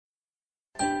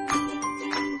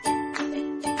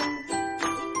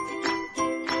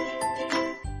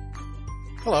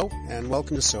Hello, and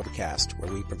welcome to Sobercast,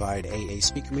 where we provide AA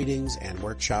speaker meetings and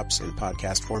workshops in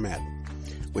podcast format.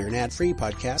 We're an ad-free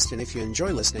podcast, and if you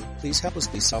enjoy listening, please help us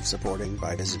be self-supporting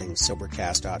by visiting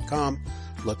Sobercast.com,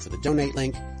 look for the donate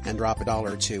link, and drop $1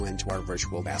 or $2 into our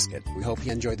virtual basket. We hope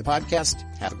you enjoy the podcast.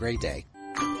 Have a great day.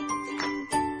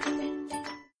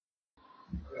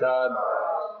 God,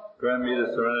 grant me the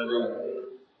serenity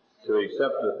to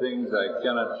accept the things I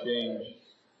cannot change,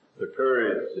 the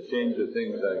courage to change the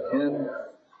things I can,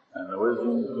 and the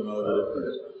wisdom to know the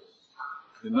difference.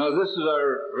 You know, this is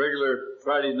our regular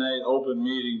Friday night open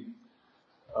meeting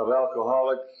of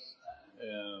alcoholics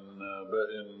in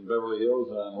Beverly Hills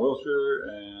on Wilshire,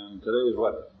 and today is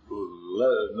what?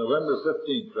 November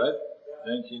 15th, right?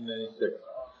 1996.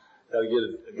 Gotta get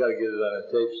it on a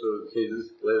tape so in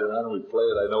case later on we play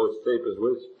it, I know which tape is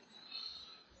which.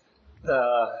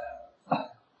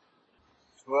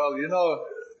 Well, you know,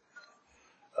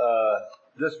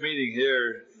 this meeting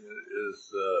here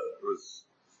was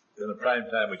in the prime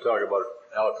time we talk about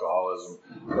alcoholism,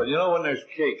 but you know when there's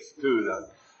cakes too,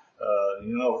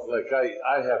 you know, like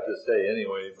I have to say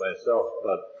anyway myself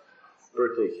about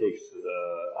birthday cakes,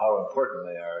 how important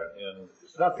they are, and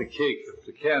it's not the cake, it's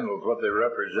the candles, what they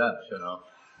represent, you know,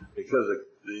 because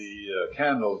the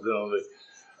candles, you know,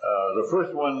 the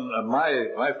first one,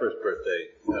 my first birthday,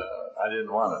 I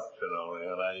didn't want it, you know,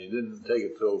 and I didn't take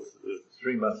it till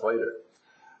 3 months later.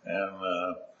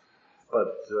 And,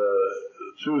 but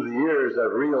through the years,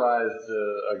 I've realized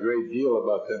a great deal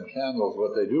about them candles,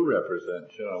 what they do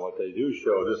represent, you know, what they do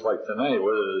show. Just like tonight,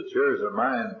 whether it's yours or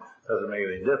mine doesn't make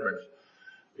any difference,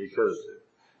 because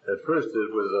at first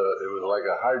it was like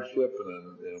a hardship,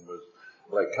 and it was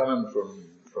like coming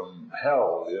from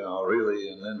hell, you know, really,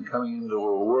 and then coming into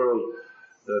a world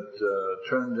that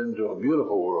turned into a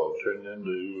beautiful world, turned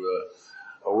into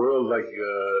a world like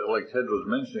Ted was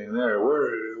mentioning there.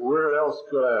 Where else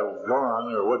could I have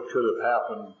gone, or what could have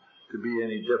happened to be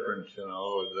any different, you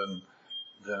know,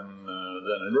 than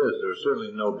it is? There were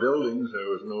certainly no buildings. There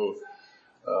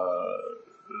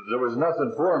was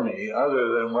nothing for me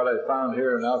other than what I found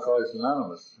here in Alcoholics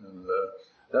Anonymous, and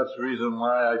that's the reason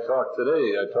why I talk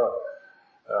today. I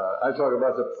talk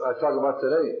about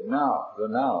today, the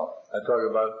now. I talk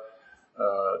about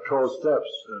 12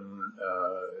 steps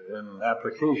in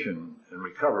application and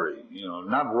recovery. You know,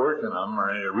 not working them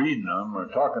or reading them or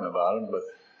talking about them, but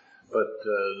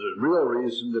the real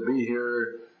reason to be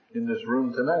here in this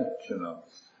room tonight. You know,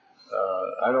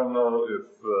 I don't know if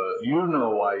you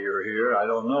know why you're here. I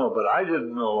don't know, but I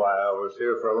didn't know why I was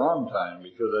here for a long time,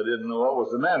 because I didn't know what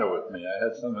was the matter with me. I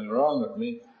had something wrong with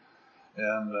me,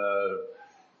 and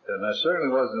I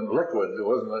certainly wasn't liquid.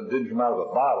 It didn't come out of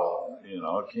a bottle, you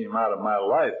know. It came out of my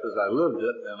life as I lived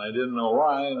it, and I didn't know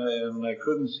why, and I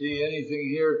couldn't see anything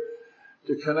here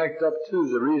to connect up to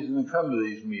the reason to come to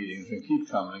these meetings and keep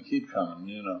coming,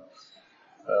 you know.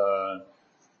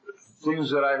 Things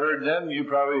that I heard then, you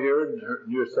probably heard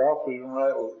yourself,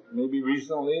 maybe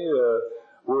recently,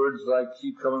 words like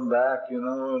keep coming back, you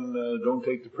know, and don't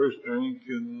take the first drink,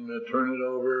 and turn it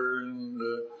over, and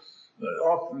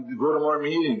often go to more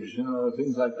meetings, you know,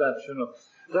 things like that, you know.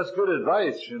 That's good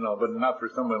advice, you know, but not for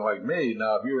someone like me.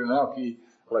 Now, if you're an alkie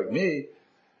like me,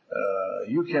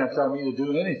 you can't tell me to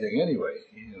do anything anyway.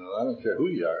 You know, I don't care who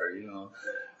you are, you know.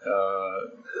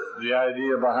 The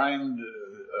idea behind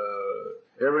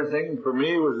everything for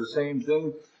me was the same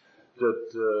thing,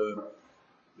 that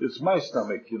it's my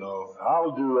stomach, you know.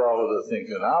 I'll do all of the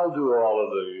thinking. I'll do all of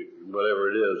the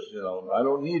whatever it is, you know. I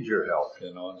don't need your help,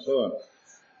 you know, and so on.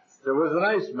 There was an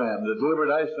Iceman that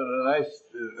delivered ice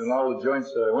in all the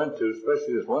joints that I went to,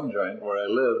 especially this one joint where I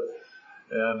lived.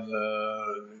 And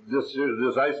this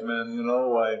Iceman, you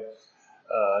know, I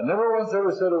never once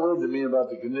ever said a word to me about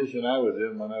the condition I was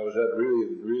in when I was at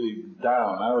really, really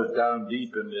down. I was down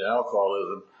deep into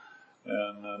alcoholism.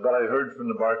 And but I heard from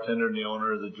the bartender and the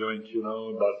owner of the joint, you know,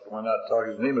 about why not talk.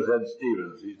 His name is Ed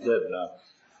Stevens. He's dead now.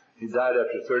 He died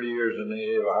after 30 years in the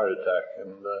AA of a heart attack.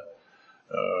 And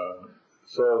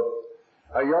so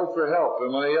I yelled for help,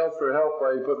 and when I yelled for help,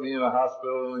 he put me in a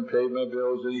hospital, and he paid my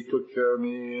bills, and he took care of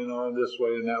me, you know, in this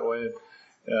way and that way.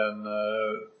 And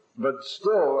but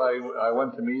still, I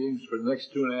went to meetings for the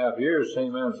next 2.5 years,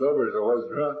 same man sober as I was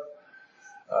drunk.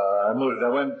 I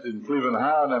went in Cleveland,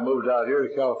 Ohio, and I moved out here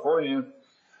to California,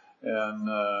 and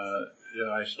you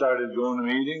know, I started going to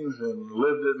meetings and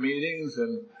lived at meetings,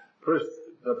 and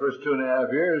the first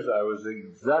 2.5 years, I was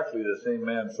exactly the same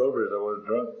man sober as I was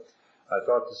drunk. I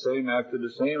thought the same, acted the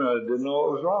same, and I didn't know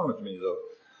what was wrong with me, though.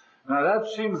 Now, that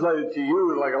seems like to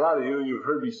you, like a lot of you, you've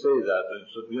heard me say that.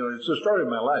 It's the story of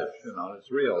my life, you know,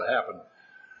 it's real, it happened.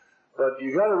 But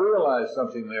you got to realize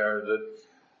something there,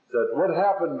 that what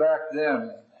happened back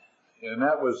then, and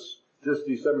that was this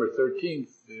December 13th,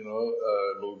 it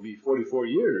will be 44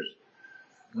 years.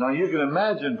 Now you can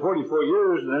imagine 44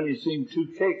 years, and then you've seen two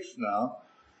cakes now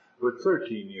with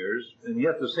 13 years, and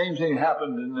yet the same thing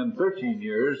happened in them 13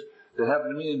 years that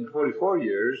happened to me in 44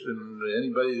 years, and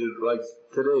anybody that likes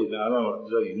today, now I don't know if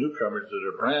there's any newcomers that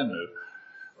are brand new,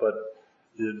 but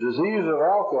the disease of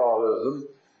alcoholism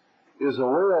is a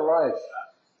way of life.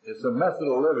 It's a method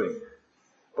of living.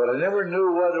 But I never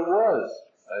knew what it was.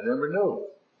 I never knew.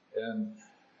 And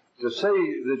to say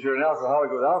that you're an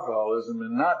alcoholic with alcoholism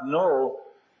and not know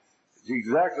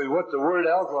exactly what the word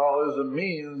alcoholism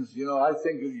means, I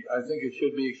think it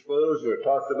should be exposed or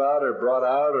talked about or brought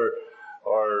out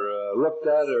or looked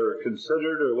at or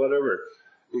considered or whatever,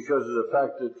 because of the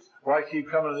fact that why keep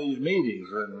coming to these meetings,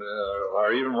 and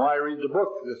or even why read the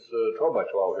book, this 12 by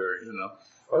 12 here,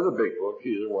 or the big book,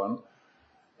 either one,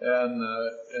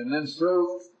 and then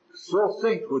still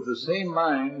think with the same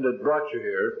mind that brought you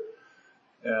here,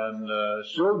 and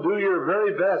still do your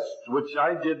very best, which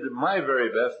I did my very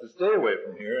best to stay away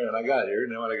from here, and I got here,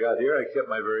 and then when I got here, I kept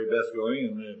my very best going,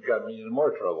 and it got me into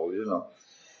more trouble,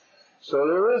 So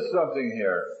there is something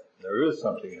here. There is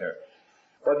something here.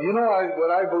 But what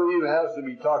I believe has to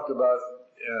be talked about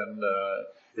and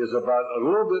is about a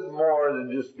little bit more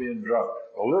than just being drunk.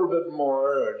 A little bit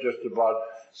more, or just about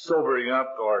sobering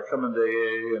up or coming to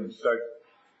AA and start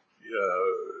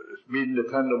being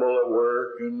dependable at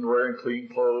work and wearing clean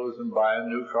clothes and buying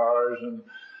new cars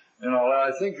and all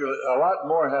that. I think a lot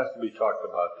more has to be talked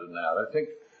about than that. I think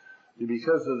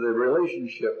because of the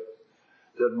relationship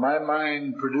that my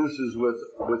mind produces with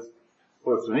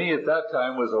me at that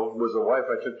time was a wife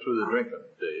I took through the drinking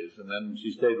days, and then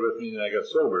she stayed with me, and I got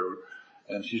sober,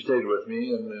 and she stayed with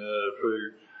me and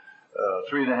for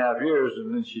 3.5 years,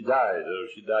 and then she died.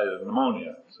 She died of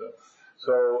pneumonia.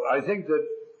 So I think that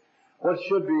what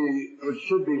should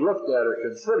be looked at or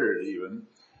considered even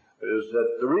is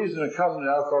that the reason to come to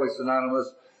Alcoholics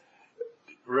Anonymous,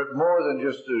 more than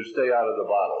just to stay out of the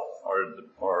bottle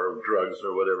or drugs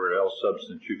or whatever else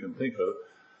substance you can think of,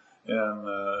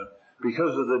 and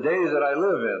because of the day that I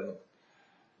live in,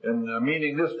 and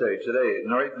meaning this day, today,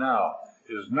 right now,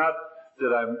 is not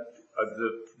that I'm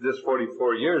this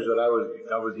 44 years that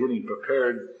I was getting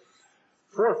prepared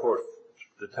for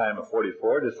the time of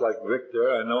 44, just like Vic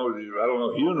there. I don't know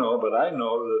if you know, but I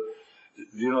know that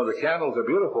the candles are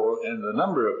beautiful, and the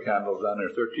number of candles on there,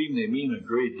 13, they mean a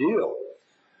great deal.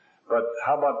 But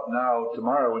how about now,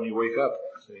 tomorrow, when you wake up?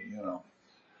 See,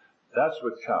 that's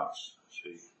what counts.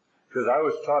 See. Because I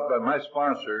was taught by my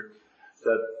sponsor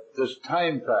that this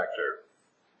time factor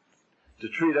to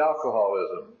treat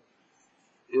alcoholism,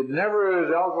 it never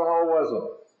is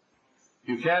alcoholism.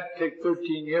 You can't take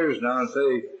 13 years now and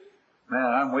say, man,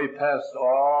 I'm way past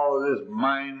all of this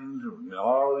mind, and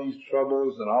all of these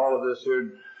troubles, and all of this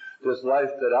here, this life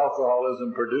that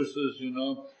alcoholism produces,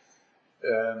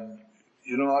 and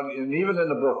even in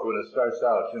the book when it starts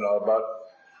out,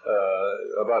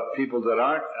 about people that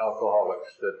aren't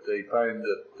alcoholics, that they find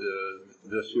that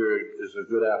this here is a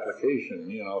good application,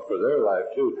 for their life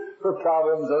too, for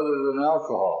problems other than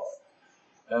alcohol.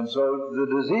 And so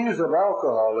the disease of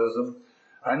alcoholism,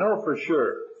 I know for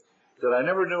sure that I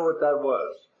never knew what that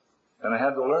was, and I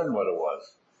had to learn what it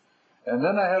was. And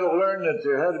then I had to learn that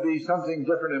there had to be something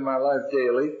different in my life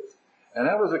daily, and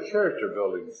that was a character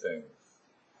building thing.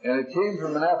 And it came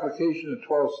from an application of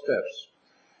 12 steps.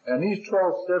 And these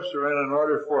 12 steps are in an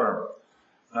order form.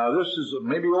 Now this is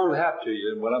maybe old hat to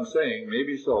you, what I'm saying,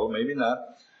 maybe so, maybe not.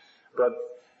 But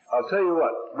I'll tell you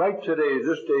what, right today,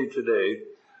 this day today,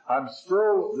 I'm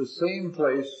still the same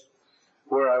place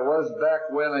where I was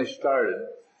back when I started.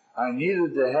 I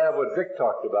needed to have what Vic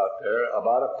talked about there,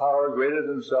 about a power greater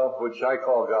than self, which I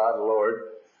call God, Lord.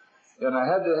 And I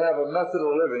had to have a method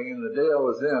of living in the day I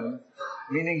was in,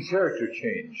 meaning character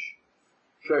change.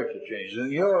 Character change.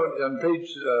 And on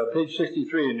page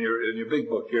 63 in your big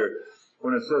book here,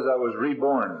 when it says I was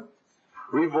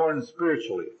reborn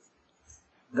spiritually,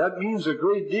 that means a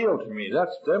great deal to me.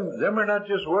 Them are not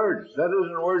just words. That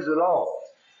isn't words at all.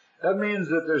 That means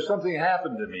that there's something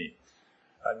happened to me.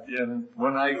 And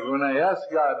when I ask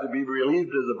God to be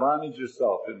relieved of the bondage of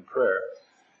self in prayer,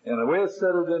 and the way it's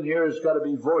said it in here, it's got to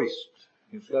be voiced.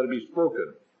 It's got to be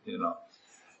spoken,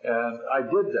 And I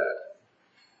did that.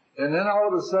 And then all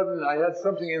of a sudden, I had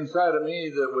something inside of me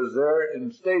that was there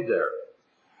and stayed there.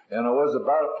 And it was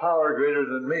about a power greater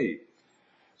than me.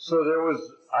 So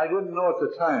I didn't know at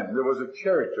the time, there was a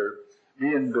character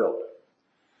being built.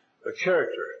 A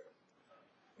character.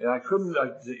 And I couldn't,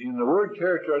 in the word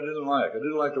character I didn't like. I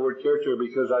didn't like the word character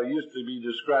because I used to be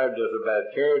described as a bad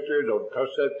character. Don't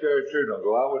touch that character. Don't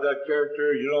go out with that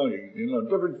character. You know,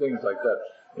 different things like that,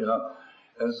 you know.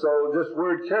 And so this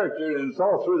word character, and it's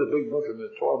all through the big book in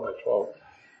the 12 by 12.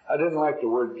 I didn't like the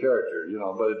word character, you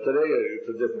know, but today it's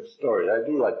a different story. I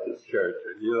do like this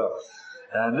character, you know.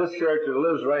 And this character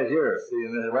lives right here. See,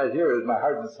 and right here is my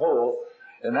heart and soul.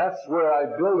 And that's where I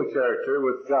build a character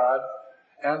with God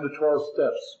and the 12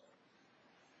 steps.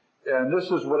 And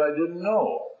this is what I didn't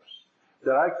know,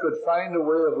 that I could find a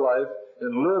way of life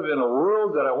and live in a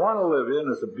world that I want to live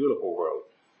in. It's a beautiful world.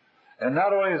 And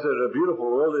not only is it a beautiful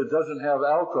world, it doesn't have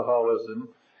alcoholism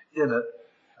in it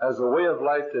as a way of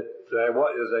life that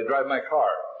as I drive my car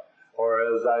or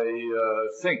as I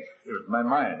think with my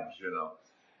mind, you know.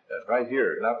 Right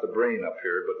here, not the brain up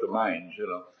here, but the mind, you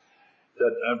know.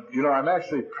 That, you know, I'm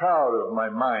actually proud of my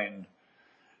mind,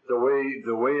 the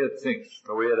way it thinks,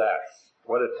 the way it acts,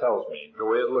 what it tells me, the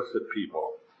way it looks at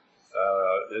people.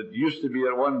 It used to be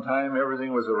at one time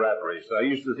everything was a rat race. I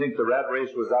used to think the rat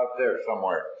race was out there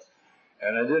somewhere.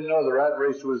 And I didn't know the rat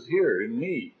race was here in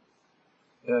me.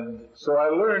 And so I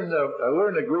learned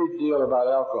a great deal about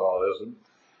alcoholism,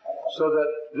 so that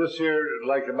this here,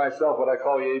 like myself, what I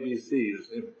call the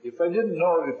ABCs. If I didn't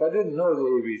know the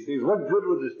ABCs, what good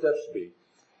would the steps be?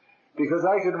 Because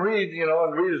I can read, you know,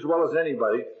 and read as well as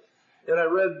anybody. And I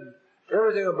read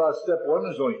everything about step 1.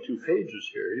 There's only 2 pages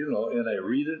here, you know, and I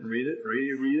read it, read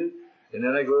it. And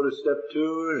then I go to step 2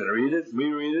 and read it,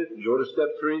 reread it, and go to step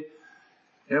 3.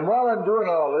 And while I'm doing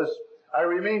all this, I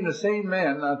remain the same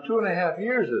man now 2.5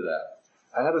 years of that.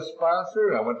 I had a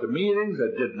sponsor, I went to meetings,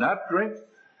 I did not drink,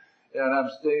 and I'm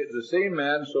the same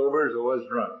man sober as I was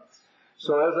drunk.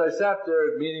 So as I sat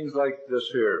there at meetings like this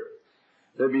here,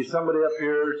 there'd be somebody up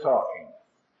here talking,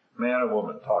 man or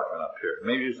woman talking up here.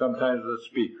 Maybe sometimes a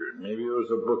speaker, maybe it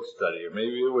was a book study, or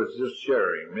maybe it was just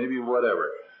sharing, maybe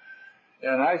whatever.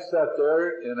 And I sat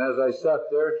there, and as I sat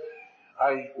there,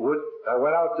 I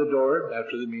went out the door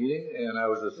after the meeting, and I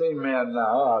was the same man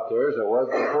now out there as I was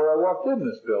before I walked in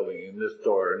this building, in this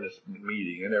door, in this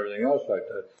meeting, and everything else like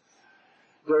that.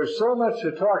 There's so much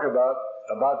to talk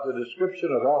about the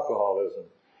description of alcoholism,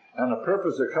 and the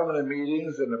purpose of coming to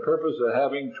meetings, and the purpose of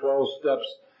having 12 steps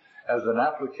as an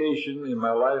application in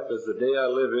my life as the day I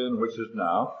live in, which is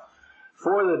now,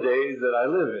 for the days that I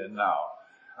live in now.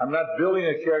 I'm not building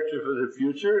a character for the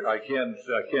future. I can't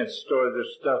store this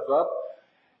stuff up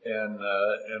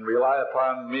and rely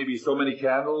upon maybe so many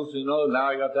candles, you know. Now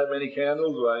I got that many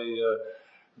candles.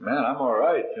 Man, I'm all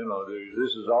right, you know.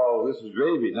 This is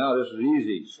gravy. Now this is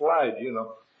easy slide, you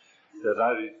know. That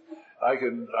I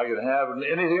can have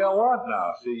anything I want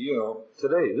now. See, you know,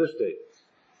 today, this day.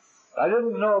 I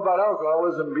didn't know about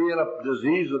alcoholism being a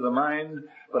disease of the mind,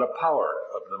 but a power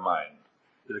of the mind.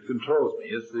 It controls me.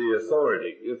 It's the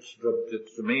authority. It's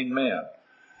the main man.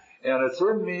 And it's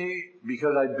in me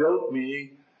because I built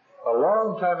me a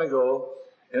long time ago,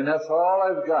 and that's all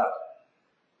I've got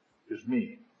is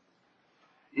me.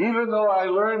 Even though I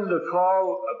learned to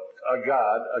call a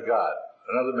God,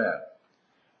 another man,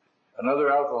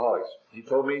 another alcoholic. He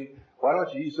told me,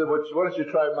 he said, why don't you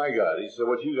try my God? He said,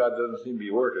 what you got doesn't seem to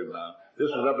be working now.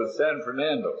 This was up in San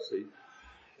Fernando, see.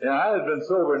 And I had been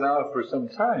sober now for some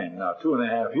time, now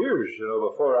 2.5 years, you know,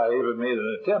 before I even made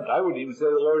an attempt. I wouldn't even say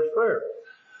the Lord's Prayer.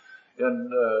 And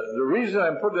the reason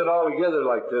I'm putting it all together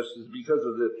like this is because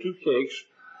of the 2 cakes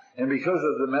and because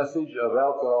of the message of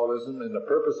alcoholism and the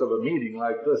purpose of a meeting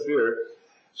like this here,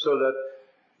 so that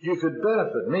you could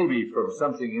benefit maybe from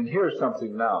something and hear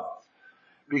something now.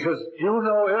 Because you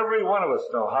know, every one of us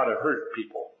know how to hurt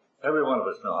people. Every one of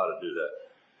us know how to do that.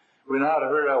 We know how to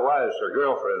hurt our wives or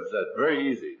girlfriends. That's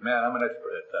very easy. Man, I'm an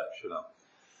expert at that, you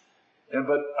know.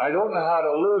 But I don't know how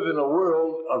to live in a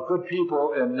world of good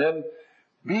people and then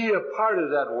be a part of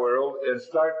that world and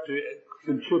start to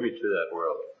contribute to that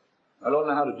world. I don't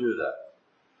know how to do that.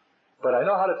 But I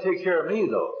know how to take care of me,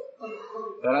 though.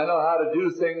 And I know how to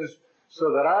do things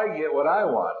so that I get what I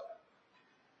want.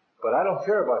 But I don't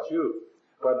care about you.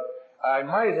 But I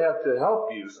might have to help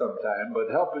you sometime,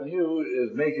 but helping you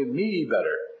is making me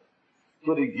better.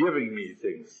 Giving me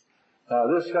things. Now,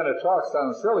 this kind of talk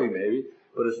sounds silly, maybe,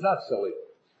 but it's not silly.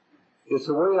 It's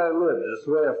the way I live. It's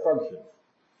the way I function.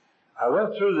 I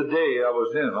went through the day I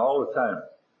was in all the time.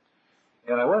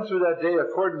 And I went through that day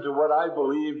according to what I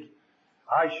believed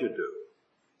I should do.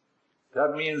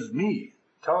 That means me,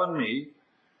 telling me,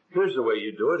 here's the way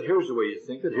you do it, here's the way you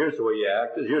think it, here's the way you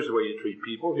act it, here's the way you treat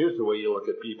people, here's the way you look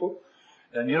at people.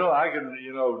 And, you know, I can,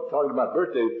 you know, talking about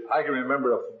birthdays, I can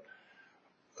remember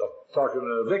talking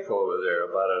to Vic over there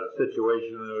about a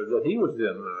situation that he was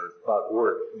in about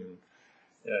work.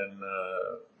 And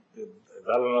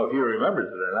I don't know if he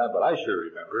remembers it or not, but I sure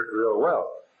remember it real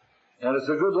well. And it's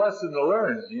a good lesson to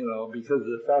learn, because of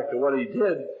the fact of what he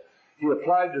did. He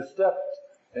applied the steps,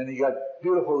 and he got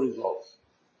beautiful results.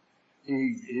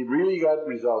 He really got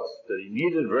results that he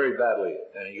needed very badly,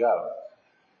 and he got them.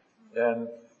 And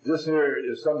this here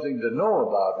is something to know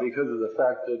about because of the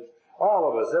fact that all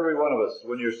of us, every one of us,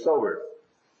 when you're sober,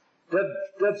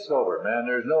 dead sober, man,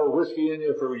 there's no whiskey in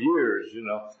you for years,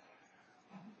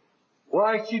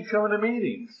 Why keep coming to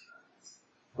meetings?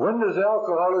 When does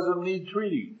alcoholism need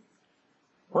treating?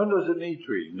 When does it need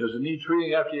treating? Does it need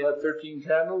treating after you have 13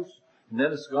 candles and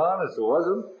then it's gone as it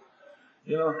wasn't?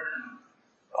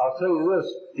 I'll tell you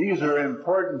this, these are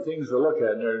important things to look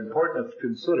at and they're important to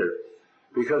consider.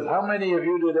 Because how many of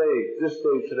you today, this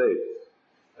day today,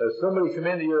 has somebody come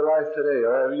into your life today,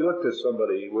 or have you looked at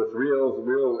somebody with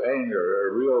real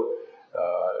anger or real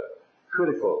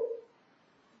critical?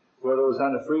 Whether it was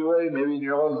on the freeway, maybe in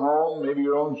your own home, maybe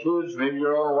your own kids, maybe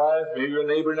your own wife, maybe your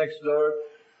neighbor next door.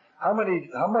 How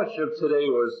much of today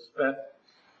was spent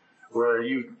where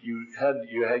you had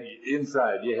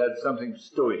inside, you had something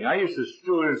stewing? I used to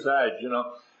stew inside,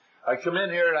 I come in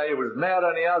here and I was mad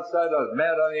on the outside, I was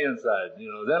mad on the inside,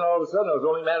 Then all of a sudden I was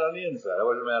only mad on the inside. I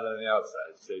wasn't mad on the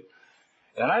outside, see?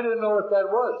 And I didn't know what that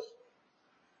was.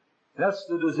 That's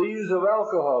the disease of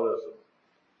alcoholism.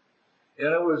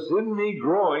 And it was in me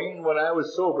growing when I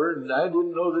was sober, and I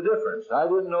didn't know the difference. I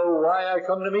didn't know why I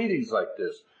come to meetings like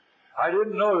this. I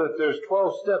didn't know that there's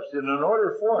 12 steps in an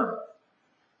order form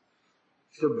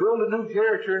to build a new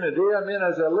character in the day I'm in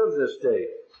as I live this day.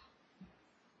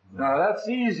 Now that's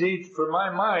easy for my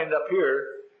mind up here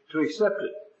to accept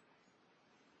it.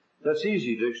 That's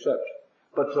easy to accept.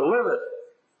 But to live it,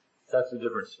 that's a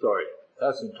different story.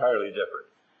 That's entirely different.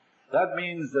 That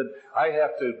means that I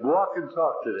have to walk and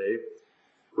talk today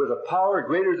with a power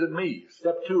greater than me.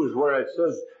 Step 2 is where it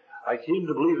says, I came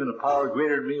to believe in a power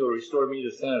greater than me will restore me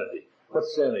to sanity.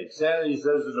 What's sanity? Sanity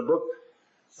says in the book,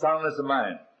 soundness of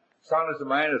mind. Soundness of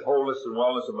mind is wholeness and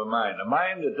wellness of a mind. A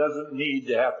mind that doesn't need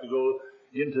to have to go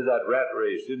into that rat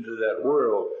race, into that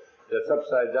world that's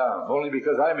upside down, only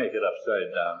because I make it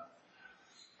upside down.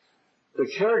 The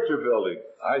character building,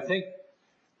 I think,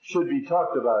 should be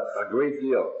talked about a great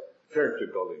deal. Character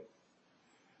building.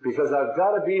 Because I've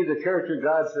got to be the character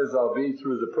God says I'll be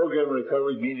through the program of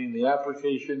recovery, meaning the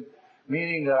application,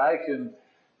 meaning that I can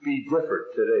be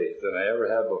different today than I ever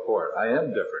have before. I am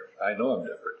different. I know I'm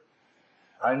different.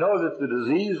 I know that the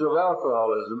disease of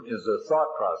alcoholism is a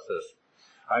thought process.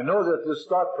 I know that this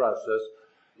thought process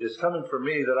is coming from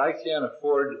me that I can't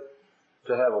afford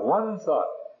to have one thought,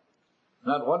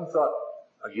 not one thought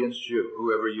against you,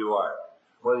 whoever you are.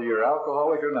 Whether you're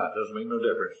alcoholic or not, doesn't make no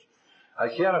difference. I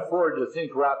can't afford to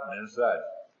think rotten inside.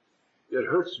 It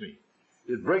hurts me.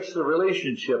 It breaks the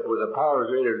relationship with a power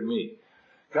greater than me.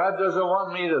 God doesn't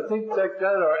want me to think like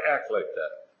that or act like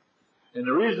that. And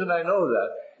the reason I know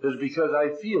that is because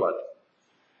I feel it.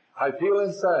 I feel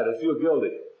inside. I feel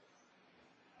guilty.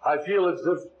 I feel as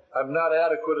if I'm not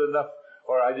adequate enough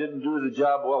or I didn't do the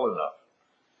job well enough.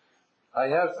 I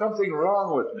have something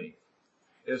wrong with me.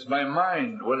 It's my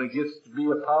mind. When it gets to be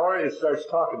a power, it starts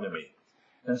talking to me.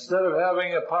 Instead of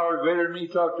having a power greater than me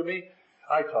talk to me,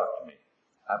 I talk to me.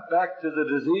 I'm back to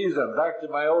the disease. I'm back to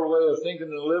my old way of thinking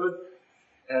and living.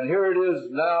 And here it is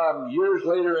now. I'm years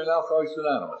later in Alcoholics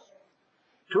Anonymous.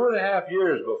 2.5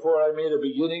 years before I made a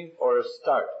beginning or a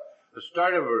start. The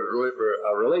start of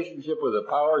a relationship with a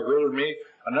power greater than me,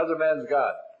 another man's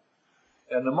God.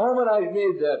 And the moment I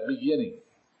made that beginning,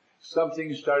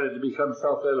 something started to become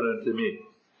self-evident to me.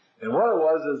 And what it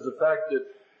was is the fact that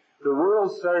the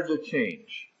world started to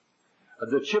change.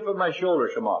 The chip on my shoulder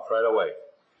came off right away.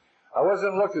 I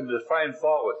wasn't looking to find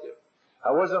fault with you.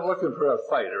 I wasn't looking for a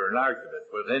fight or an argument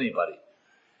with anybody.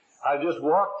 I just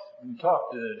walked and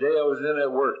talked in the day I was in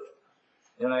at work.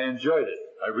 And I enjoyed it.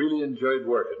 I really enjoyed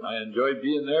working. I enjoyed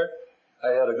being there. I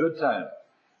had a good time.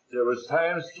 There was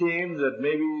times came that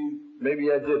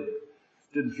maybe I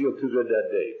didn't feel too good that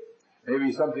day.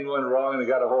 Maybe something went wrong and it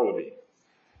got a hold of me.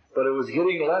 But it was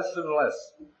getting less and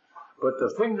less. But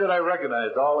the thing that I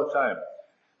recognized all the time,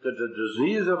 that the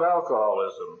disease of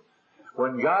alcoholism,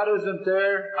 when God isn't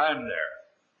there, I'm there.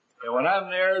 And when I'm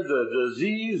there, the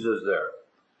disease is there.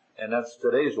 And that's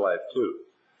today's life too.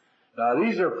 Now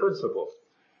these are principles.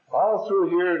 All through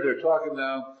here they're talking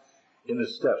now in the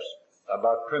steps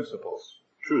about principles,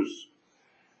 truths,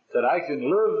 that I can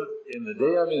live in the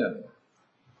day I'm in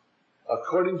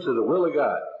according to the will of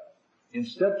God. In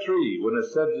step 3, when it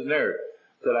said in there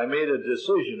that I made a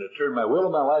decision to turn my will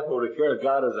and my life over to care of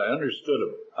God as I understood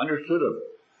Him,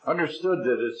 understood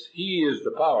that He is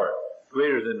the power.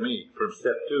 greater than me from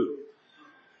step 2.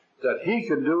 That he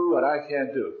can do what I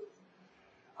can't do.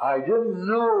 I didn't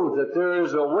know that there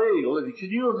is a way.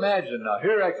 Can you imagine now?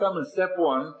 Here I come in step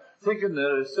 1, thinking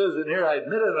that it says in here, I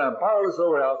admit it, I'm powerless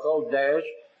over alcohol,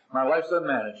 my life's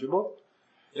unmanageable.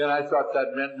 And I thought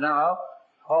that meant now,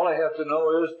 all I have to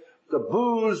know is the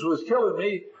booze was killing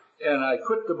me, and I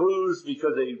quit the booze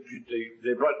because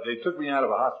they took me out of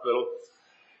a hospital.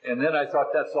 And then I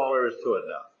thought that's all there is to it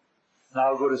now. Now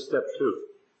I'll go to step 2.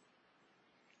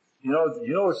 You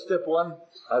know what step 1?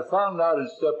 I found out in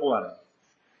step 1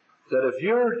 that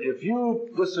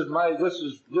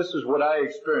this is what I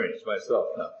experienced myself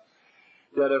now.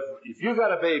 That if you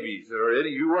got a baby, or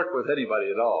you work with anybody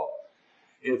at all,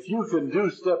 if you can do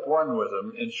step 1 with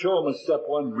them and show them what step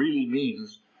 1 really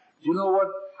means, you know what?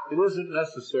 It isn't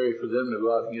necessary for them to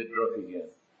go out and get drunk again.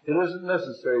 It isn't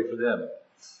necessary for them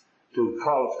to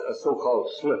call it a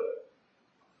so-called slip.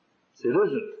 It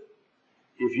isn't.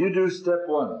 If you do step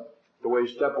 1, the way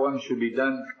step 1 should be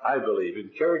done, I believe, in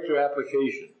character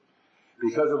application,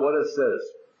 because of what it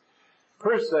says.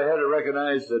 First, I had to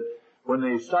recognize that when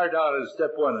they start out at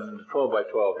step 1 in the 12 by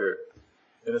 12 here,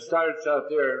 and it starts out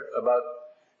there about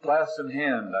glass in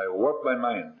hand, I warp my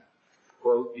mind.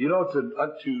 Well,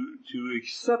 to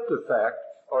accept the fact,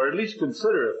 or at least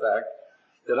consider a fact,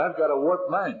 that I've got a warped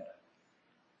mind.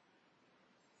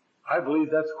 I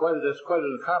believe that's quite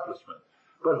an accomplishment.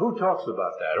 But who talks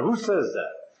about that, or who says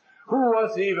that? Who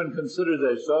wants to even consider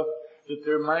themselves that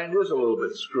their mind is a little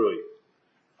bit screwy?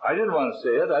 I didn't want to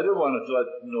say it. I didn't want to let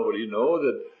nobody know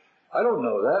that. I don't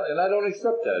know that, and I don't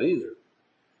accept that either.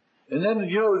 And then,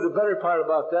 the better part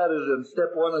about that is in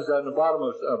step 1 is on the bottom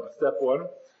of step 1.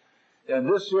 And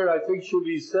this here, I think, should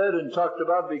be said and talked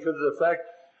about because of the fact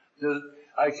that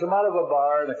I come out of a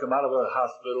bar and I come out of a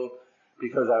hospital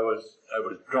because I was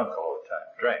drunk all the time,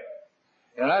 drank.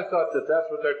 And I thought that that's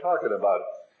what they're talking about.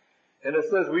 And it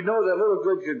says, we know that little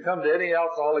good can come to any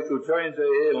alcoholic who joins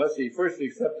AA unless he first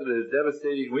accepted his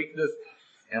devastating weakness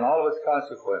and all of its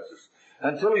consequences.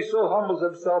 Until he so humbles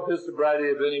himself, his sobriety,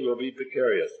 if any, will be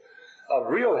precarious. Of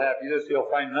real happiness, he'll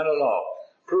find none at all.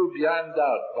 Proved beyond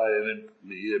doubt by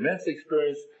the immense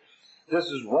experience, this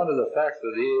is one of the facts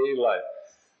of the AA life.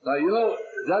 Now,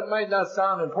 that might not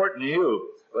sound important to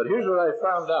you, but here's what I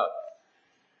found out.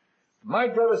 My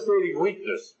devastating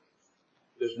weakness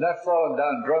is not falling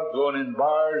down drunk, going in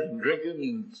bars and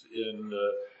drinking and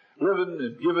living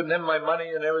and giving them my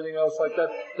money and everything else like that.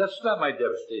 That's not my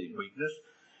devastating weakness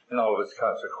and all of its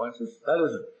consequences. That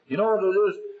isn't. You know what it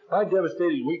is? My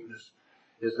devastating weakness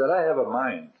is that I have a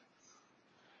mind.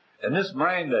 And this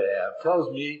mind I have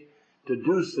tells me to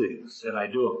do things, and I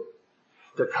do them.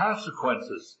 The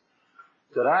consequences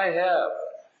that I have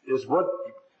is what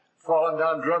falling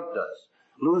down drunk does.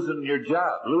 Losing your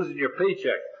job, losing your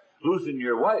paycheck, losing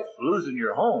your wife, losing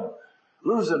your home,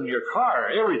 losing your car,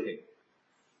 everything.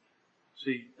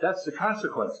 See, that's the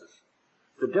consequences.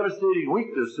 The devastating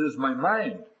weakness is my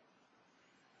mind.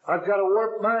 I've got a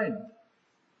warped mind.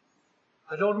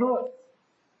 I don't know it.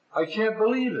 I can't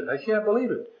believe it. I can't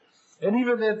believe it. And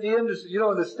even at the end of,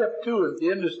 in the step 2, at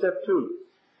the end of step 2,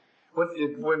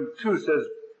 when 2 says,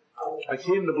 I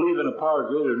came to believe in a power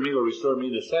greater than me will restore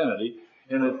me to sanity,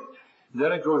 and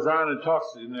then it goes on and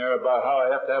talks in there about how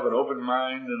I have to have an open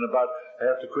mind and about I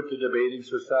have to quit the debating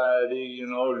society,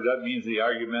 that means the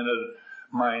argumentative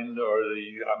mind or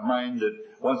the mind that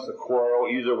wants to quarrel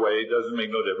either way. It doesn't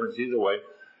make no difference either way.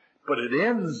 But it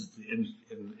ends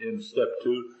in step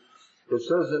 2. It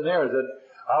says in there that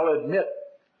I'll admit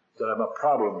that I'm a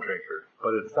problem drinker,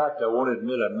 but in fact I won't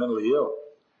admit I'm mentally ill.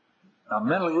 Now,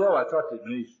 mentally ill, I thought that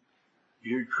means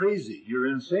you're crazy, you're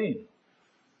insane.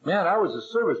 Man, I was a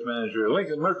service manager at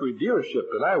Lincoln Mercury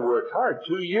dealership, and I worked hard,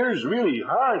 2 years, really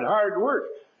hard work,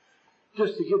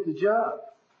 just to get the job.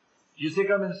 You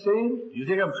think I'm insane? You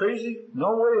think I'm crazy?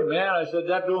 No way, man. I said,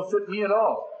 that don't fit me at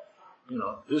all.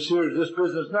 This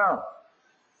business now.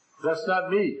 That's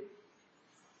not me.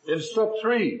 And step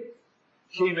 3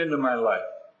 came into my life.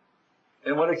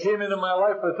 And when it came into my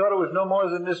life, I thought it was no more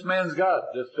than this man's God.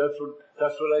 That's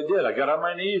what I did. I got on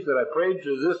my knees and I prayed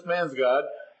to this man's God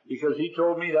because he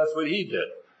told me that's what he did.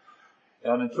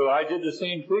 And so I did the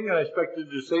same thing and I expected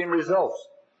the same results.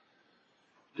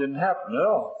 Didn't happen at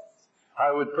all.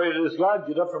 I would pray to this God,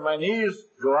 get up from my knees,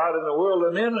 go out in the world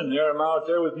I'm in, and there I'm out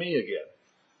there with me again.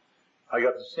 I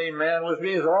got the same man with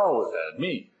me as I always had,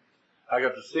 me. I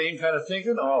got the same kind of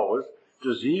thinking always.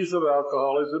 Disease of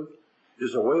alcoholism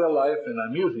is a way of life, and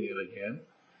I'm using it again.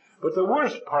 But the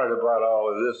worst part about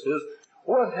all of this is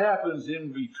what happens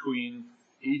in between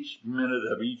each minute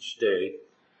of each day.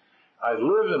 I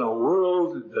live in a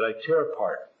world that I tear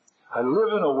apart. I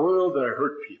live in a world that I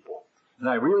hurt people. And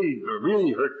I really,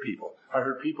 really hurt people. I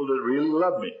hurt people that really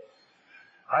loved me.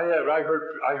 I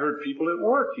hurt people at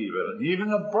work even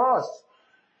the boss,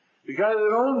 the guy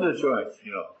that owned the joint,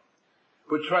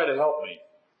 would try to help me.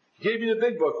 He gave me the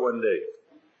big book one day.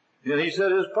 And he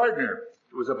said his partner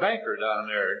was a banker down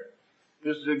there.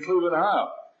 This is in Cleveland,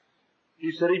 Ohio.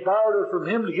 He said he borrowed it from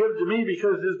him to give it to me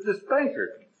because this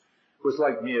banker was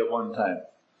like me at one time.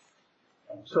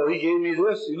 So he gave me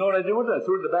this. You know what I did with it? I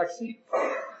threw it in the back seat.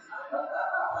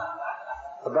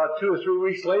 About 2 or 3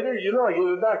 weeks later, I gave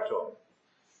it back to him.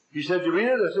 He said, "You read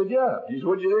it?" I said, "Yeah." He said,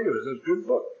 "What'd you think of it?" I said, "It's a good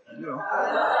book."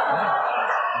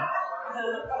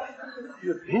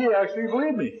 He actually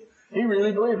believed me. He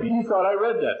really believed me. He thought I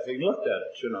read that thing, looked at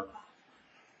it,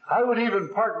 I would even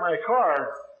park my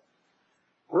car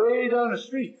way down the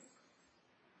street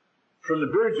from the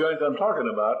beer joint I'm talking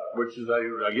about, which is I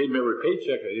gave him every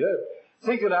paycheck I had,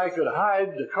 thinking I could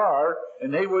hide the car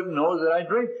and they wouldn't know that I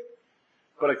drink.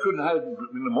 But I couldn't hide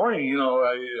in the morning,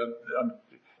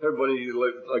 everybody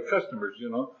like customers,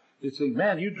 they'd say,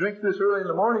 "Man, you drink this early in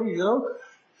the morning,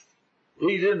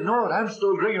 He didn't know it. I'm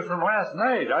still drinking from last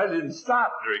night. I didn't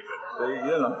stop drinking,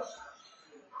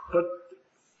 But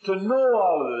to know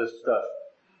all of this stuff,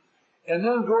 and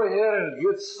then go ahead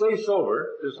and stay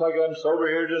sober, just like I'm sober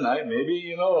here tonight.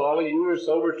 Maybe, all of you are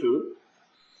sober too,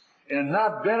 and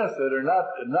not benefit or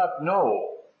not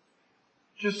know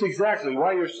just exactly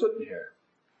why you're sitting here.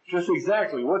 Just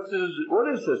exactly what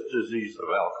is this disease of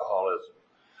alcoholism?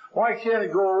 Why can't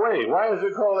it go away? Why is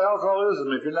it called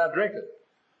alcoholism if you're not drinking?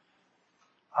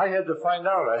 I had to find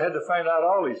out. I had to find out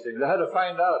all these things. I had to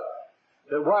find out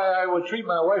that why I would treat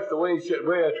my wife the way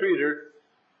I treated her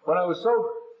when I was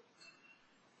sober.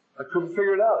 I couldn't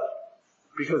figure it out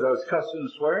because I was cussing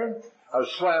and swearing. I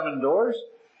was slamming doors.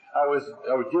 I was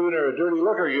giving her a dirty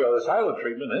look, or the silent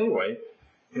treatment anyway,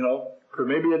 for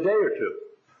maybe a day or two.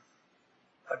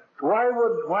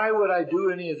 Why would I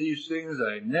do any of these things?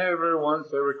 I never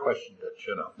once ever questioned it,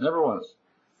 never once.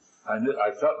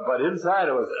 I felt, but inside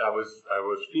I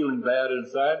was feeling bad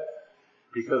inside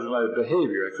because of my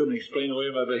behavior. I couldn't explain away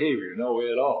my behavior, no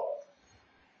way at all.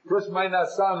 This might not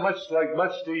sound much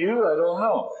to you, I don't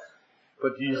know.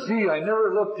 But you see, I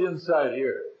never looked inside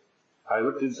here. I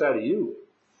looked inside of you.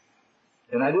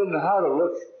 And I didn't know how to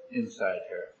look inside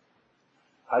here.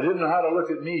 I didn't know how to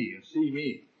look at me and see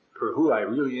me for who I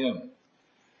really am.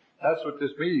 That's what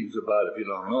this meeting's about, if you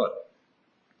don't know it.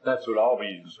 That's what all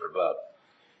meetings are about,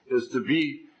 is to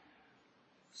be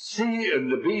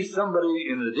somebody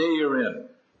in the day you're in,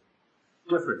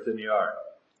 different than you are.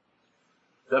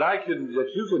 That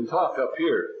you can talk up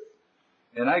here,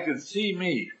 and I can see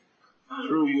me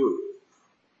through you.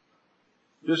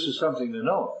 This is something to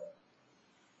know.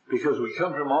 Because we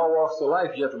come from all walks of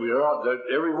life, yet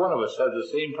every one of us has the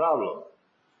same problem.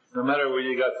 No matter whether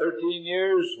you got 13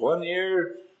 years, 1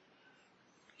 year.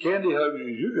 Candy,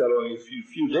 you got only a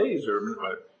few days, or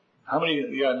how many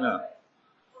you got now?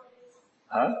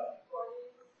 Huh?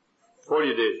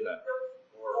 40 days now.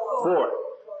 4.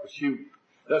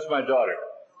 That's my daughter.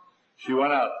 She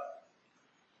went out.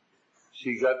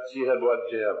 She had what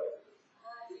did you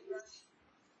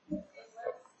have?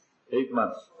 8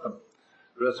 months.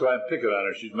 That's why I'm picking on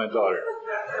her. She's my daughter.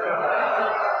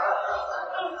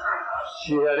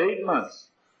 She had 8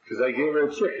 months, because I gave her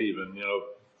a chip even,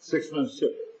 6 months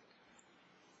chip.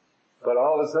 But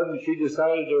all of a sudden she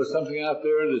decided there was something out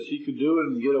there that she could do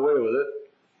and get away with it.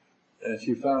 And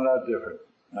she found out different.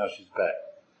 Now she's back.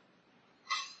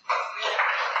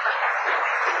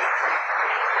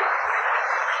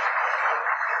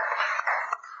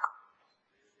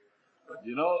 But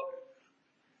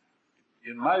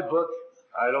in my book,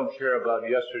 I don't care about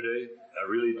yesterday. I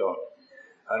really don't.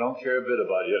 I don't care a bit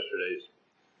about yesterday's.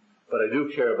 But I do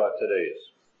care about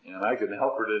today's. And I can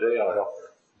help her today, I'll help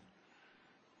her.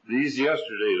 These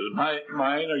yesterdays,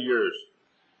 mine or yours.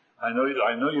 I know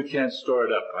you can't store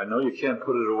it up. I know you can't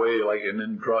put it away and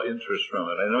then draw interest from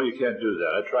it. I know you can't do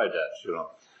that. I tried that,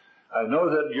 I know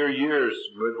that your years,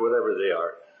 whatever they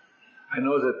are, I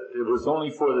know that it was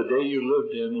only for the day you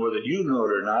lived in, whether you know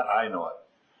it or not, I know it.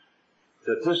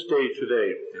 That this day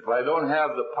today, if I don't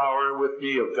have the power with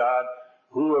me of God,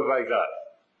 who have I got?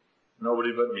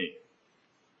 Nobody but me.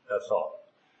 That's all.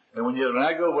 And when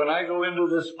I go into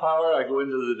this power, I go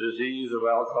into the disease of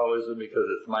alcoholism because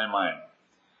it's my mind.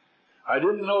 I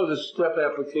didn't know the step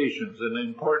applications and the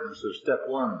importance of step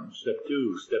 1, step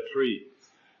 2, step 3,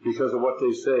 because of what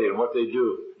they say and what they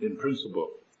do in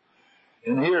principle.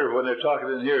 In here, when they're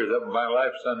talking in here, that my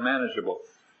life's unmanageable.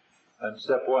 And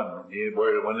step 1,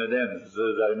 when it ends, it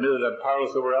says, I admit that I'm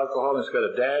powerless over alcohol, and it's got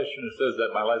a dash, and it says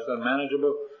that my life's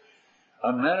unmanageable.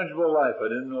 Unmanageable life. I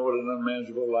didn't know what an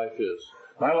unmanageable life is.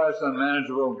 My life's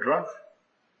unmanageable drunk.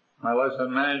 My life's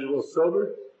unmanageable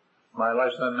sober. My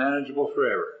life's unmanageable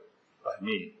forever by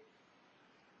me.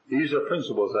 These are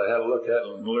principles I had to look at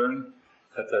and learn.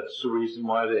 That's the reason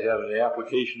why they have the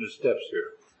application of steps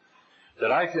here.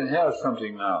 That I can have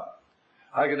something now.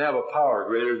 I can have a power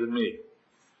greater than me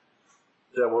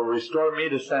that will restore me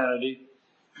to sanity,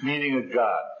 meaning of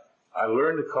God. I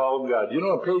learned to call him God. You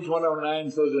know what page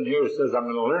 109 says in here? It says, I'm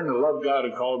going to learn to love God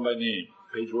and call him by name.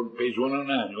 Page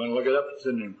 109. You want to look it up? It's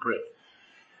in there in print.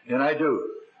 And I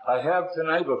do. I have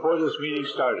tonight, before this meeting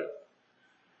started,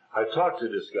 I talked to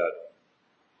this God.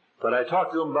 But I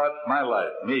talked to him about my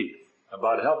life, me,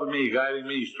 about helping me, guiding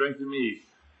me, strengthening me,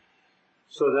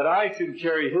 so that I can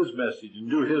carry his message and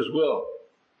do his will.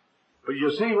 But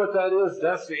you see what that is?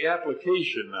 That's the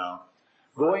application now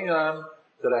going on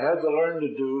that I had to learn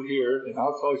to do here in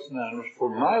Alcoholics Anonymous for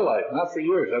my life, not for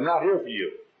yours. I'm not here for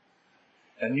you.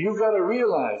 And you've got to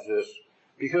realize this,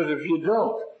 because if you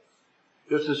don't,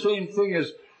 it's the same thing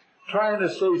as trying to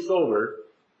stay sober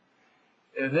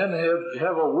and then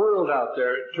have a world out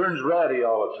there that turns ratty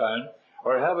all the time,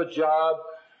 or have a job,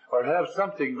 or have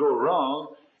something go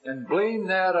wrong, and blame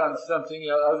that on something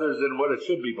other than what it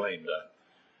should be blamed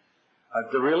on.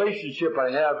 The relationship I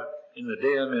have in the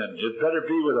day I'm in, it better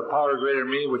be with a power greater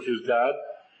than me, which is God.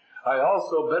 I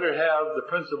also better have the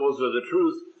principles of the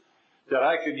truth that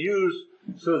I can use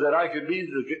so that I can be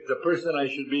the person I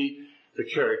should be, the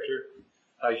character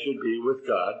I should be with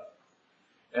God.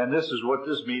 And this is what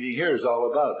this meeting here is all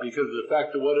about, because of the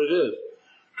fact of what it is.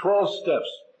 12 steps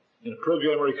in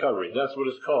program recovery. That's what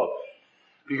it's called.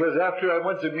 Because after I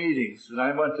went to meetings, and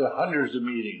I went to hundreds of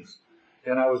meetings,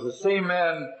 and I was the same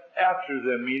man after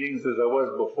the meetings as I was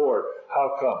before.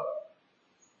 How come?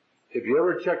 Have you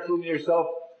ever checked in yourself?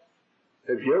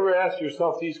 Have you ever asked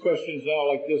yourself these questions now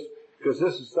like this? Because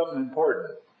this is something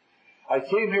important. I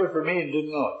came here for me and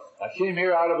didn't know it. I came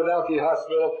here out of an alky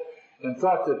hospital and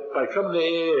thought that by coming to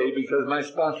AA, because my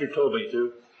sponsor told me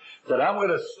to, that I'm going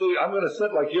to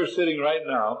sit like you're sitting right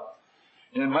now.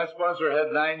 And my sponsor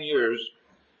had 9 years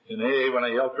in AA when I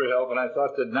yelled for help, and I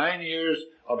thought that 9 years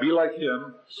I'll be like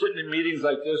him, sitting in meetings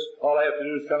like this. All I have to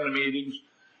do is come to meetings,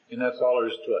 and that's all there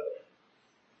is to it.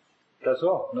 That's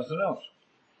all, nothing else.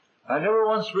 I never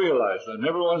once realized, I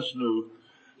never once knew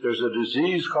there's a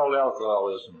disease called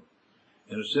alcoholism,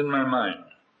 and it's in my mind.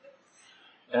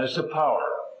 And it's a power.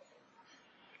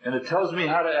 And it tells me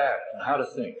how to act and how to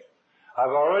think.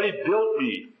 I've already built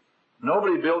me.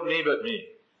 Nobody built me but me.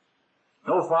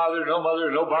 No father, no mother,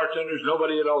 no bartenders,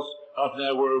 nobody else out in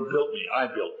that world built me. I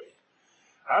built me.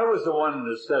 I was the one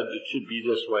that said it should be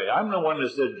this way. I'm the one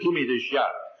that said, give me this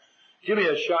shot. Give me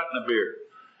a shot and a beer.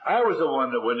 I was the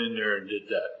one that went in there and did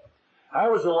that. I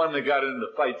was the one that got into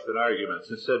fights and arguments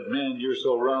and said, man, you're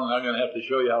so wrong, I'm going to have to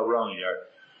show you how wrong you are.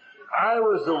 I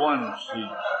was the one, see.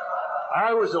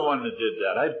 I was the one that did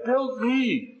that. I built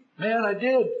me. Man, I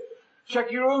did. Check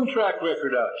your own track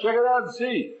record out. Check it out and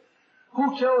see.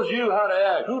 Who tells you how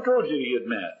to act? Who told you to get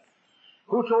mad?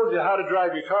 Who told you how to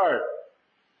drive your car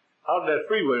out in that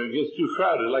freeway when it gets too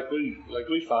crowded, like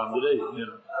we found today, you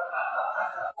know?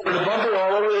 The bumper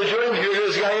all over the joint. Here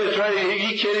this guy is trying to,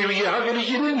 he can't even get, how can he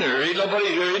get in there? Ain't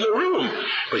nobody there in the room.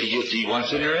 But he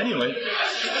wants in there anyway.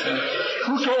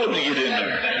 Who told him to get in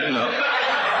there? You know?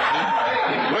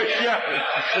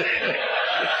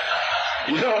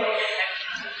 You know,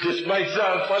 this might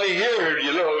sound funny here,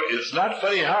 you know, it's not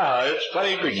funny how, it's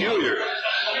funny peculiar.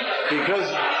 Because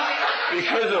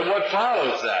of what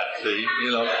follows that, see,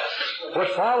 you know.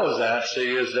 What follows that, see,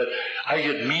 is that I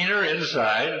get meaner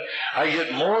inside, I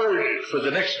get more for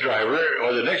the next driver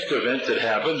or the next event that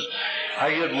happens,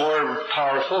 I get more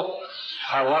powerful.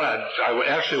 I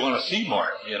actually want to see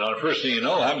more, you know. The first thing you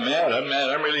know, I'm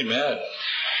really mad.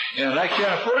 And I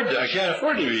can't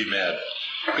afford to be mad.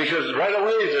 Because right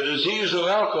away the disease of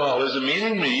alcoholism,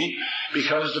 meaning me,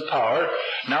 becomes the power.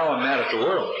 Now I'm mad at the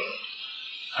world.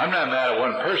 I'm not mad at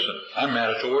one person. I'm mad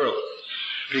at the world.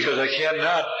 Because I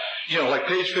cannot, you know, like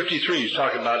page 53 he's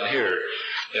talking about here.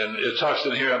 And it talks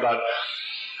in here about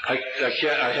I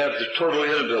have the total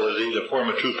inability to form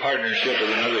a true partnership with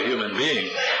another human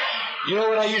being. You know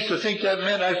what I used to think that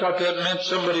meant? I thought that meant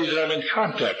somebody that I'm in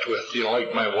contact with, you know,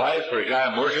 like my wife or a guy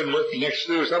I'm working with next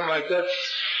to or something like that.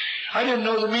 I didn't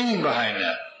know the meaning behind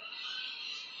that.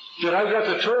 That I've got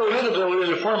the total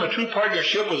inability to form a true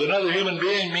partnership with another human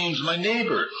being means my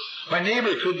neighbor. My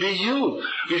neighbor could be you.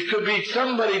 It could be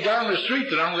somebody down the street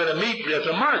that I'm going to meet at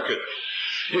the market.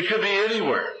 It could be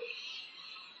anywhere.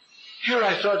 Here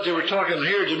I thought they were talking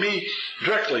here to me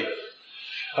directly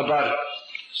about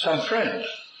some friend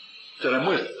that I'm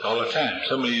with all the time.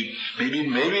 Somebody,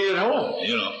 maybe at home,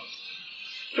 you know.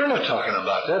 They're not talking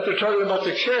about that. They're talking about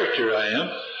the character I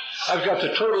am. I've got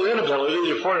the total inability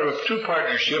to form a true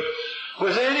partnership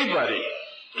with anybody.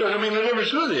 Doesn't mean the difference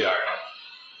who they are.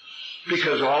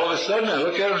 Because all of a sudden I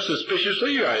look at them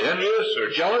suspiciously, or envious, or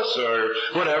jealous, or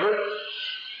whatever.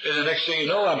 And the next thing you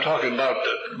know, I'm talking about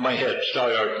my head.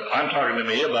 I'm talking to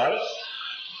me about it.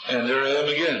 And there I am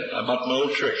again. I'm up my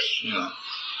old tricks, you know.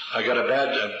 I got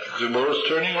the world's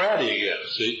turning ratty again,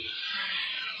 see.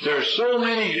 There's so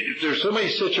many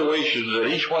situations that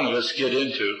each one of us get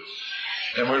into,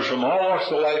 and we're from all walks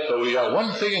of life, but we got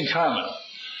one thing in common.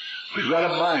 We've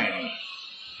got a mind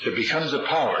that becomes a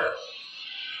power,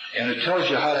 and it tells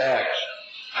you how to act,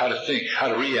 how to think, how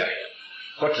to react,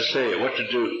 what to say, what to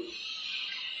do.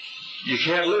 You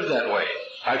can't live that way.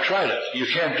 I've tried it. You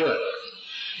can't do it.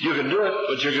 You can do it,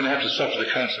 but you're going to have to suffer the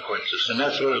consequences. And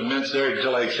that's what it meant there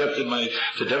until I accepted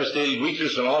the devastating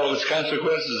weakness and all of its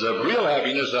consequences. Of real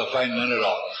happiness, I'll find none at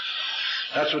all.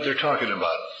 That's what they're talking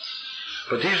about.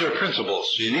 But these are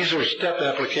principles. See, these are step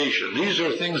application. These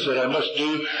are things that I must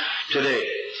do today.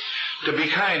 To be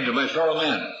kind to my fellow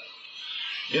men.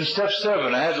 In step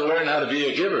 7, I had to learn how to be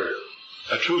a giver.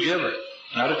 A true giver.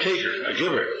 Not a taker, a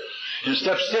giver. In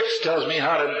step 6 tells me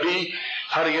how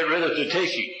to get rid of the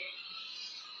taking.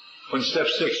 When step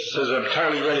 6 says I'm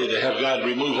entirely ready to have God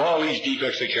remove all these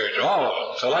defects of character, all of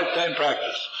them. It's a lifetime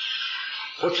practice.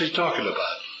 What's he talking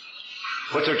about?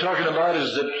 What they're talking about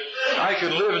is that I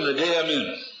can live in the day I'm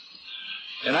in.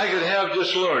 And I can have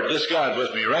this Lord, this God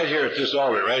with me right here at this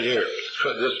altar, right here,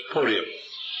 this podium.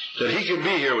 That he can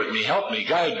be here with me, help me,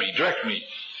 guide me, direct me.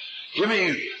 Give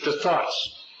me the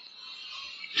thoughts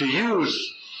to use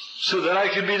so that I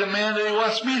can be the man that he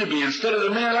wants me to be instead of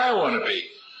the man I want to be.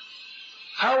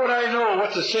 How would I know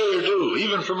what to say or do,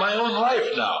 even for my own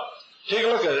life now? Take a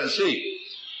look at it and see.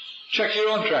 Check your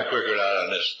own track record out on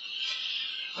this.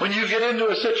 When you get into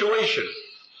a situation,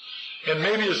 and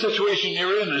maybe the situation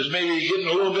you're in is maybe getting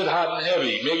a little bit hot and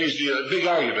heavy, maybe it's a big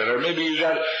argument, or maybe you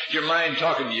got your mind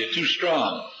talking to you too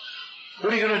strong.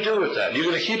 What are you going to do with that? You're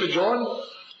going to keep it going?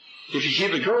 If you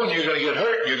keep it going, you're going to get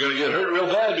hurt. You're going to get hurt real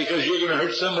bad because you're going to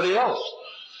hurt somebody else.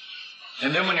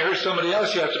 And then when you hurt somebody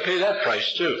else, you have to pay that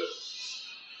price too.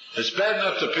 It's bad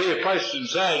enough to pay a price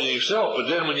inside yourself, but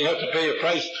then when you have to pay a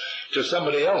price to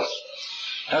somebody else.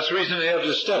 That's the reason they have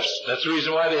the steps. That's the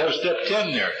reason why they have step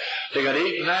 10 there. They got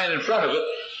 8 and 9 in front of it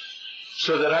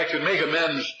so that I can make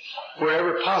amends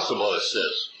wherever possible, it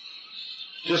says.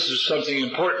 This is something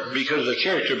important because the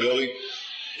character building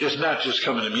is not just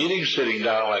coming to meetings, sitting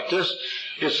down like this.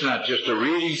 It's not just a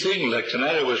reading thing. Like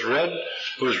tonight it was read.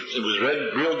 It was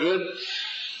read real good.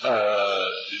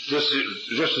 This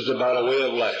is about a way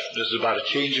of life. This is about a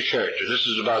change of character. This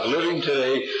is about living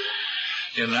today,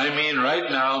 and I mean right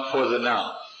now for the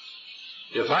now.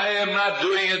 If I am not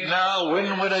doing it now,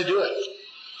 when would I do it?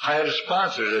 I had a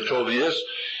sponsor that told me this,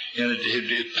 and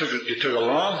it took a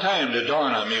long time to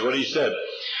dawn on me what he said.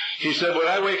 He said, when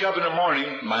I wake up in the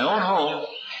morning, my own home,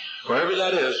 wherever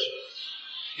that is,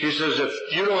 he says,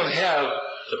 if you don't have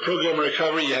the program of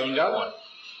recovery, you haven't got one.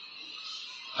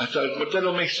 I thought, but that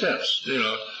don't make sense, you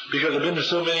know, because I've been to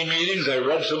so many meetings, I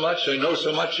read so much, I know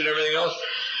so much and everything else.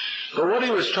 But what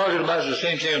he was talking about is the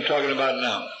same thing I'm talking about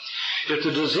now. If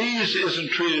the disease isn't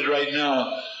treated right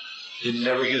now, it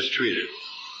never gets treated.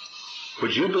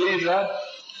 Would you believe that?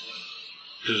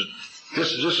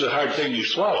 This is a hard thing to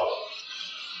swallow.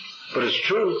 But it's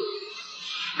true.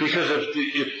 Because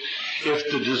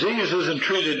if the disease isn't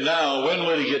treated now, when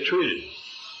will it get treated?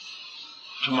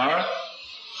 Tomorrow?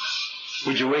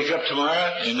 Would you wake up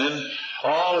tomorrow and then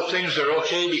all the things are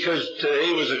okay because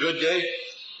today was a good day?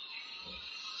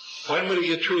 When would it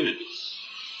get treated?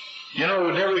 You know, it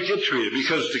would never get treated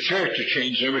because the character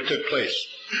change never took place.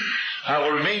 I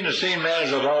will remain the same man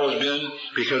as I've always been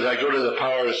because I go to the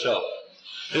power of self.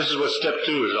 This is what step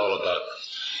 2 is all about.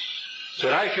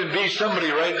 That I can be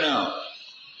somebody right now,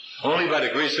 only by the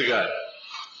grace of God.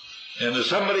 And the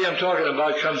somebody I'm talking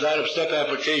about comes out of step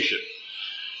application.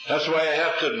 That's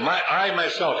why I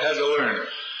myself had to learn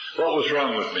what was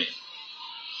wrong with me.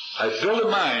 I built a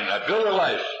mind, I built a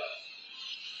life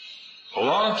a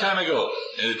long time ago.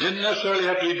 And it didn't necessarily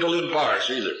have to be built in bars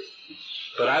either.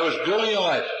 But I was building a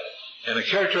life. And the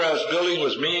character I was building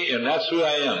was me, and that's who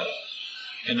I am.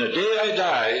 And the day I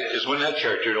die is when that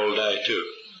character will die too.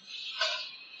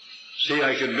 See,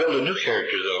 I can build a new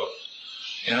character though.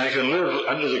 And I can live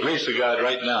under the grace of God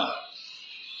right now.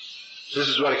 This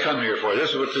is what I come here for. This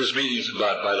is what this meeting is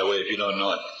about, by the way, if you don't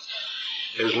know it.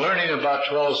 Is learning about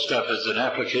 12 steps as an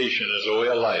application, as a way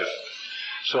of life.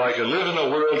 So I can live in a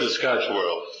world that's God's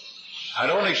world. I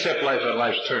don't accept life on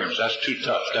life's terms. That's too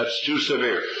tough. That's too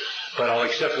severe. But I'll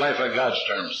accept life on God's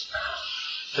terms.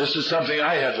 This is something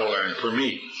I had to learn for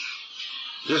me.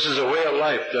 This is a way of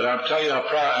life that I'm telling you,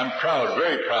 I'm proud,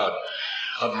 very proud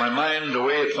of my mind, the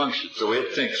way it functions, the way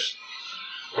it thinks.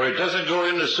 Where it doesn't go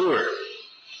in the sewer.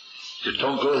 It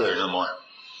don't go there no more.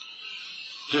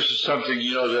 This is something,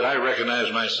 that I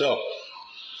recognize myself.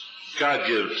 God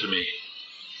gave it to me.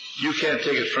 You can't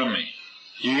take it from me.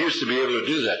 You used to be able to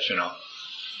do that,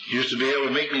 You used to be able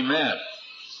to make me mad.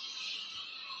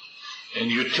 And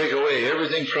you'd take away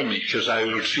everything from me because I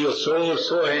would feel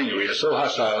so angry and so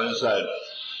hostile inside.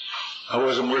 I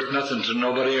wasn't worth nothing to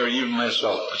nobody or even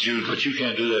myself. But you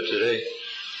can't do that today.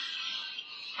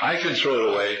 I can throw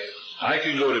it away. I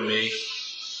can go to me.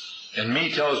 And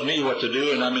me tells me what to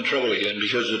do, and I'm in trouble again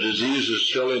because the disease is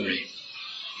still in me.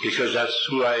 Because that's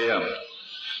who I am.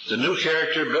 The new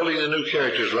character, building the new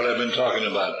character is what I've been talking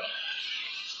about.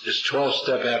 This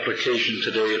 12-step application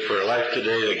today for a life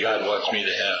today that God wants me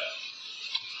to have.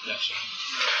 That's all.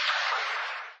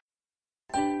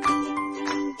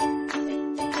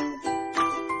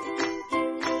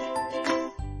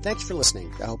 Thanks for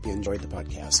listening. I hope you enjoyed the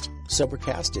podcast.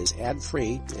 Sobercast is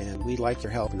ad-free, and we'd like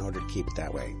your help in order to keep it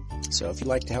that way. So if you'd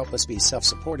like to help us be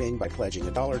self-supporting by pledging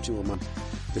 $1 or $2 a month,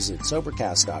 visit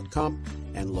Sobercast.com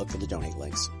and look for the donate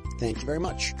links. Thank you very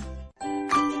much.